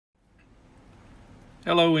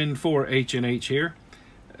Hello, N4HNH here.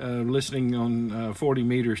 Listening on 40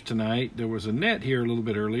 meters tonight. There was a net here a little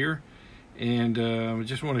bit earlier, and I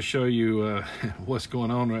just want to show you what's going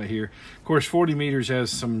on right here. Of course, 40 meters has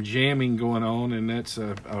some jamming going on, and that's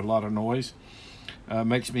a lot of noise.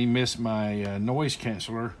 Makes me miss my noise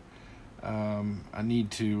canceller. I need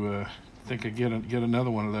to think of get another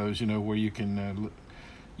one of those, where you can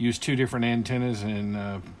use two different antennas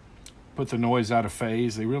and put the noise out of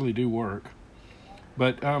phase. They really do work.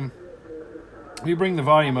 But we bring the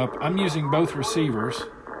volume up. I'm using both receivers,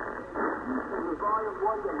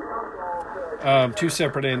 two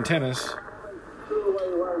separate antennas,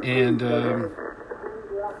 and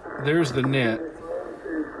there's the net.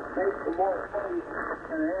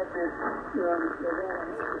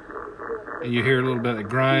 And you hear a little bit of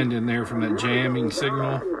grind in there from that jamming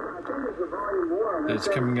signal that's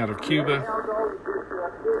coming out of Cuba.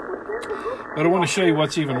 But I want to show you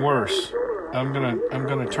what's even worse. I'm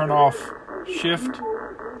gonna turn off shift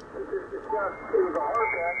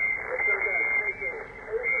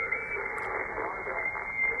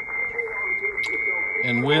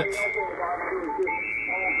and width.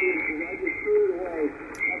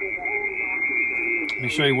 Let me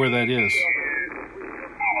show you where that is.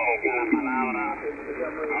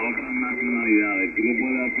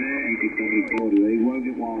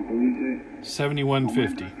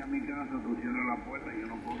 7150.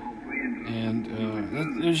 And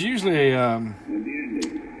there's usually a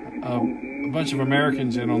bunch of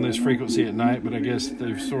Americans in on this frequency at night, but I guess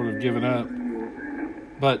they've sort of given up.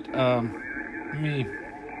 But let me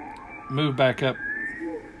move back up.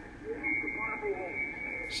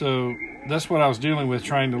 So that's what I was dealing with,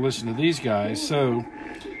 trying to listen to these guys. So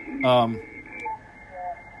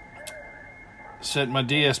set my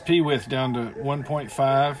DSP width down to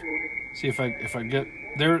 1.5. See if I get.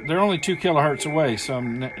 They're only 2 kilohertz away, so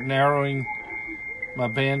I'm narrowing my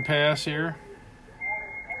band pass here,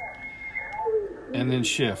 and then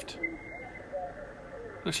shift.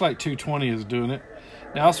 Looks like 220 is doing it.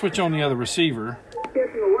 Now I'll switch on the other receiver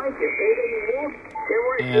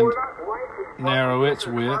and narrow its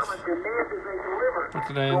width. What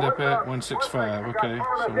did I end up at? 165. Okay,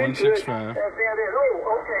 so 165.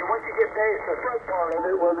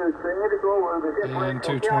 And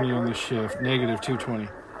 220 on the shift, negative 220.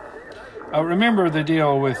 Remember the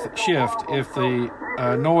deal with shift. If the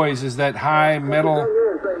noise is that high metal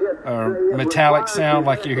or metallic sound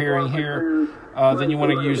like you're hearing here, then you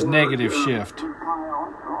want to use negative shift.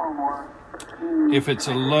 If it's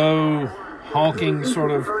a low honking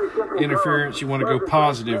sort of interference, you want to go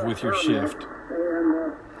positive with your shift.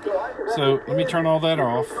 So let me turn all that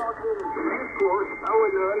off.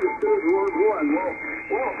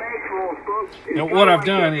 Now what I've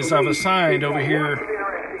done is I've assigned over here,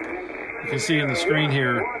 you can see in the screen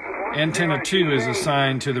here, antenna 2 is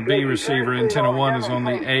assigned to the B receiver, antenna 1 is on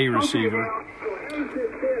the A receiver.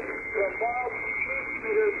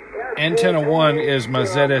 Antenna 1 is my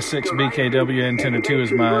ZS6BKW, antenna 2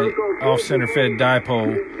 is my off-center fed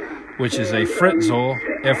dipole, which is a FRITZEL,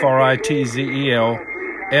 FRITZEL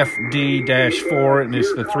FD-4, and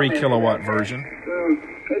it's the 3 kilowatt version.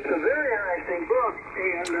 It's a very interesting book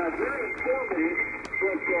and very informative,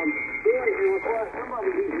 but it requires somebody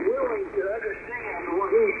who's willing to understand what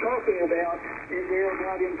he's talking about in there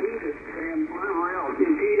about impedance and whatever else,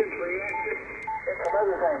 impedance, reactance, and some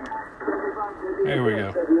other things. There we go.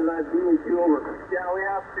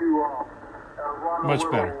 Much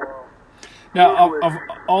better. Now, I've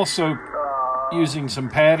also using some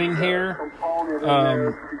padding here,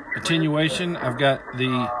 attenuation. I've got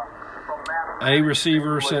the A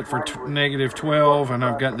receiver set for negative 12, and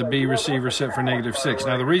I've got the B receiver set for negative 6.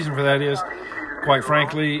 Now, the reason for that is, quite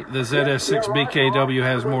frankly, the ZS6BKW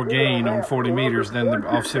has more gain on 40 meters than the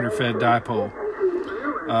off-center fed dipole.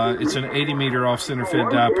 It's an 80 meter off-center fed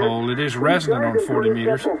dipole. It is resonant on 40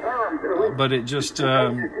 meters, but it just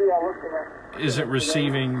isn't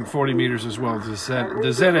receiving 40 meters as well. The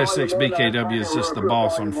ZS6BKW is just the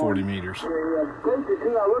boss on 40 meters.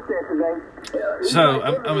 So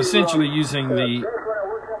I'm essentially using the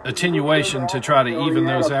attenuation to try to even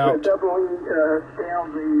those out.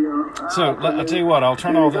 So I'll tell you what, I'll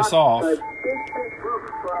turn all this off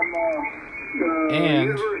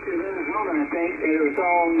and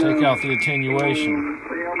take out the attenuation.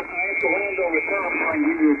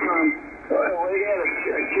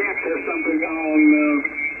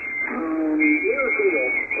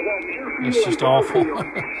 It's just awful.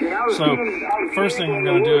 So first thing I'm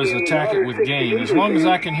going to do is attack it with gain. As long as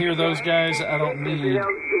I can hear those guys, I don't need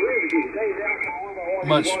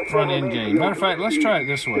much front end gain. Matter of fact, let's try it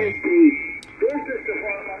this way.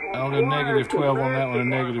 I'll go negative 12 on that one and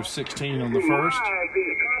negative 16 on the first.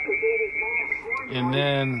 And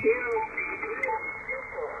then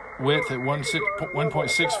width at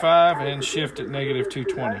 1.65 and shift at negative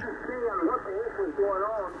 220.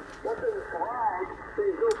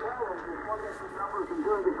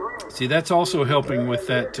 See, that's also helping with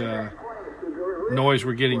that noise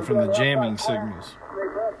we're getting from the jamming signals.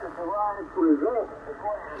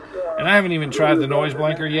 And I haven't even tried the noise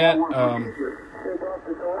blanker yet.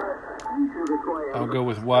 I'll go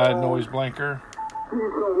with wide noise blanker.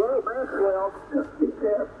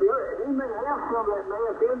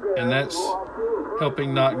 And that's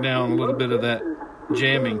helping knock down a little bit of that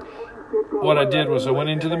jamming. What I did was I went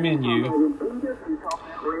into the menu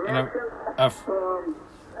and I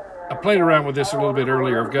played around with this a little bit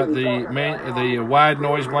earlier. I've got the wide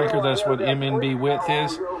noise blanker. That's what MNB width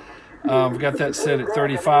is. I've got that set at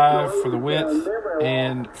 35 for the width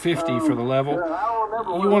and 50 for the level.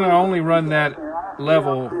 You want to only run that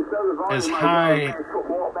level as high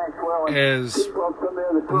as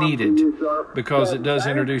needed because it does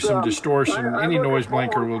introduce some distortion. Any noise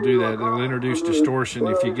blanker will do that. It'll introduce distortion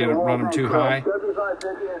if you run them too high.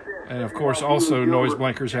 And of course, also noise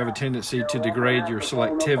blankers have a tendency to degrade your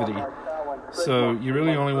selectivity. So you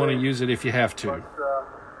really only want to use it if you have to.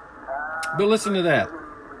 But listen to that.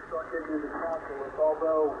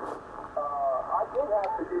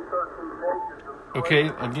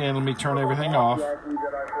 Okay, again, let me turn everything off. Yeah,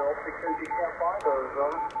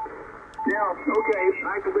 okay,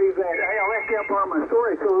 I can believe that. Hey, I left out part of my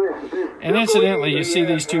story, so this and incidentally, you see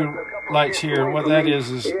these two lights here. What that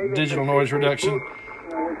is digital noise reduction.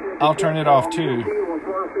 I'll turn it off too.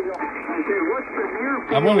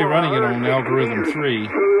 I'm only running it on algorithm 3.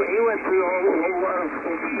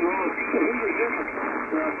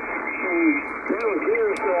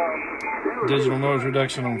 Digital noise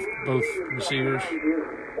reduction on both receivers.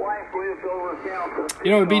 You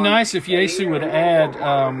know, it'd be nice if Yaesu would add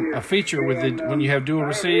a feature with when you have dual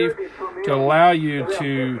receive to allow you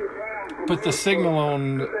to put the signal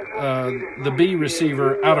on the B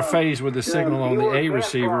receiver out of phase with the signal on the A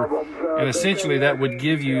receiver, and essentially that would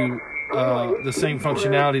give you the same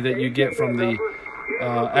functionality that you get from the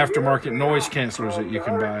aftermarket noise cancelers that you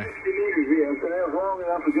can buy.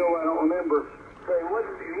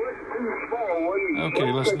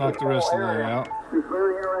 Okay, let's knock the rest of that out.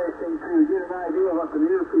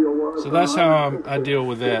 So that's how I deal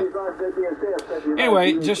with that.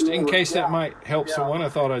 Anyway, just in case that might help someone, I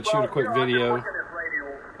thought I'd shoot a quick video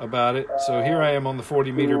about it. So here I am on the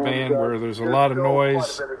 40-meter band where there's a lot of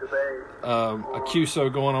noise, a QSO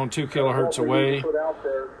going on 2 kilohertz away,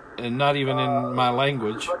 and not even in my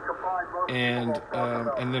language, and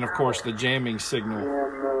then of course the jamming signal.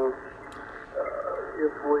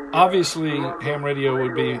 Obviously, ham radio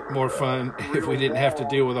would be more fun if we didn't have to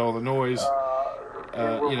deal with all the noise,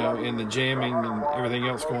 you know, and the jamming and everything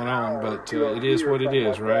else going on. But it is what it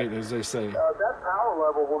is, right? As they say.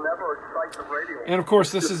 And of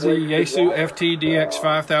course, this is the Yaesu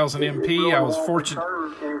FTdx5000MP. I was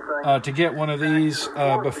fortunate to get one of these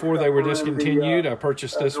before they were discontinued. I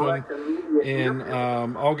purchased this one in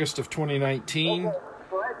August of 2019.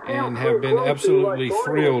 And have been absolutely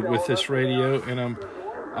thrilled with this radio, and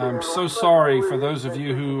I'm so sorry for those of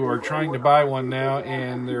you who are trying to buy one now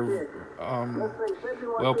and they're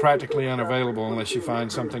well, practically unavailable unless you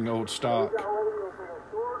find something old stock.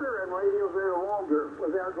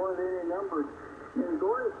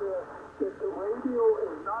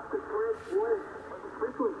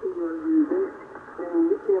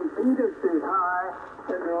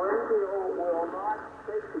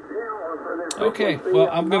 Okay, well,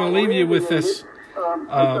 I'm going to leave you with this.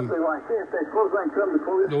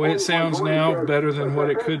 The way it sounds now, better than what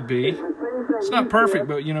it could be. It's not perfect,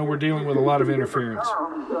 but, you know, we're dealing with a lot of interference.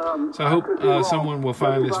 So I hope someone will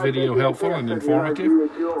find this video helpful and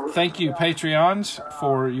informative. Thank you, Patreons,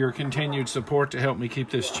 for your continued support to help me keep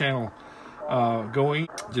this channel going.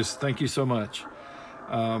 Just thank you so much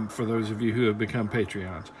for those of you who have become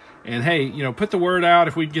Patreons. And hey, you know, put the word out.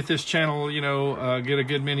 If we get this channel, you know, get a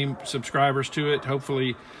good many subscribers to it,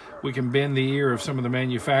 hopefully we can bend the ear of some of the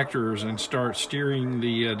manufacturers and start steering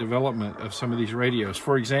the development of some of these radios.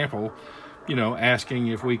 For example, you know, asking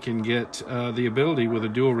if we can get the ability with a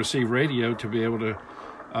dual receive radio to be able to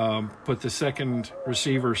put the second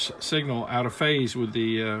receiver's signal out of phase with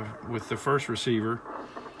the first receiver,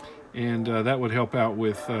 and that would help out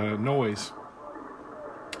with noise.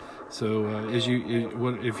 So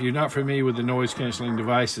if you're not familiar with the noise canceling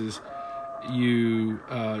devices, you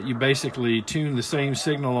basically tune the same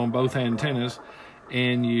signal on both antennas,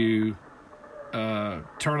 and you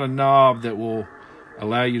turn a knob that will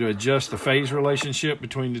allow you to adjust the phase relationship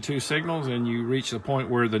between the two signals, and you reach the point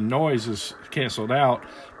where the noise is canceled out,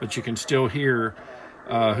 but you can still hear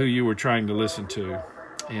who you were trying to listen to.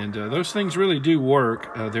 And those things really do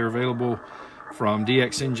work. They're available from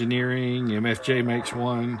DX Engineering. MFJ makes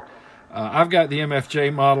one. I've got the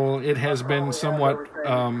MFJ model. It has been somewhat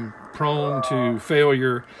prone to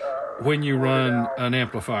failure when you run an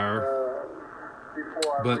amplifier,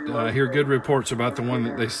 but I hear good reports about the one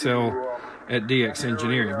that they sell at DX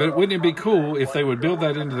Engineering. But wouldn't it be cool if they would build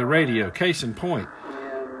that into the radio? Case in point,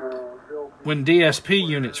 when DSP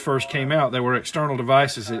units first came out, there were external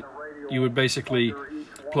devices that you would basically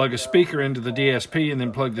plug a speaker into the DSP and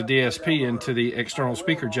then plug the DSP into the external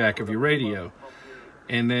speaker jack of your radio.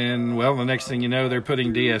 And then, well, the next thing you know, they're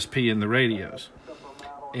putting DSP in the radios.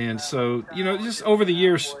 And so, you know, just over the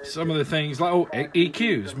years, some of the things like,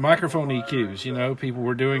 EQs, microphone EQs, you know, people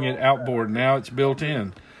were doing it outboard. Now it's built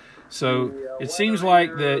in. So it seems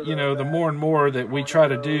like that, you know, the more and more that we try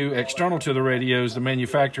to do external to the radios, the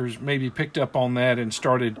manufacturers maybe picked up on that and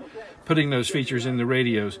started putting those features in the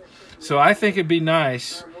radios. So I think it'd be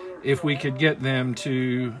nice if we could get them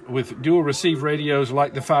to, with dual receive radios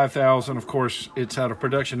like the 5000, of course, it's out of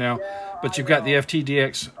production now, but you've got the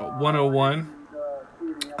FTdx5000,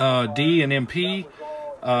 D and MP.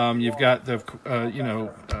 You've got the,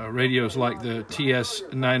 radios like the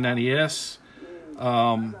TS990S,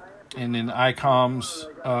 and then ICOM's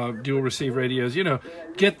dual receive radios. You know,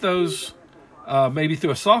 get those maybe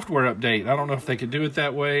through a software update. I don't know if they could do it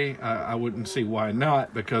that way. I wouldn't see why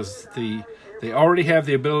not, because they already have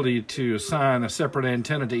the ability to assign a separate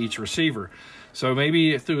antenna to each receiver. So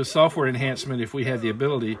maybe through a software enhancement, if we had the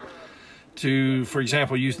ability to, for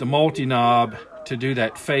example, use the multi-knob to do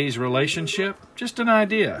that phase relationship, just an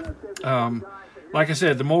idea. Like I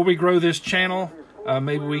said, the more we grow this channel,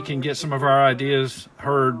 maybe we can get some of our ideas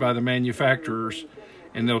heard by the manufacturers,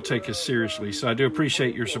 and they'll take us seriously. So I do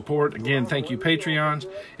appreciate your support. Again, thank you, Patreons.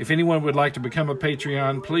 If anyone would like to become a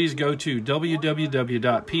Patreon, please go to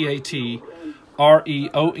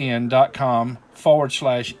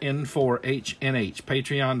www.patreon.com/N4HNH,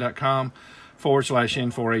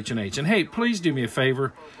 patreon.com/N4HNH. And hey, please do me a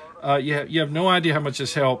favor. You have no idea how much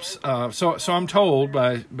this helps. So I'm told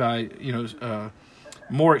by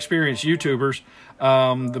more experienced YouTubers,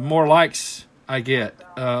 the more likes I get,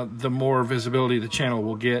 the more visibility the channel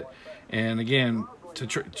will get. And again, to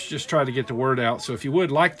just try to get the word out. So if you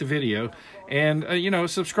would like the video and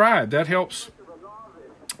subscribe, that helps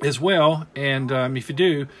as well. And if you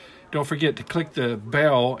do, don't forget to click the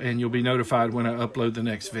bell, and you'll be notified when I upload the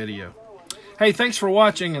next video. Hey, thanks for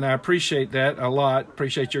watching, and I appreciate that a lot.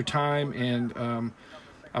 Appreciate your time, and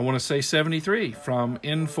I want to say 73 from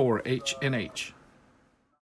N4HNH.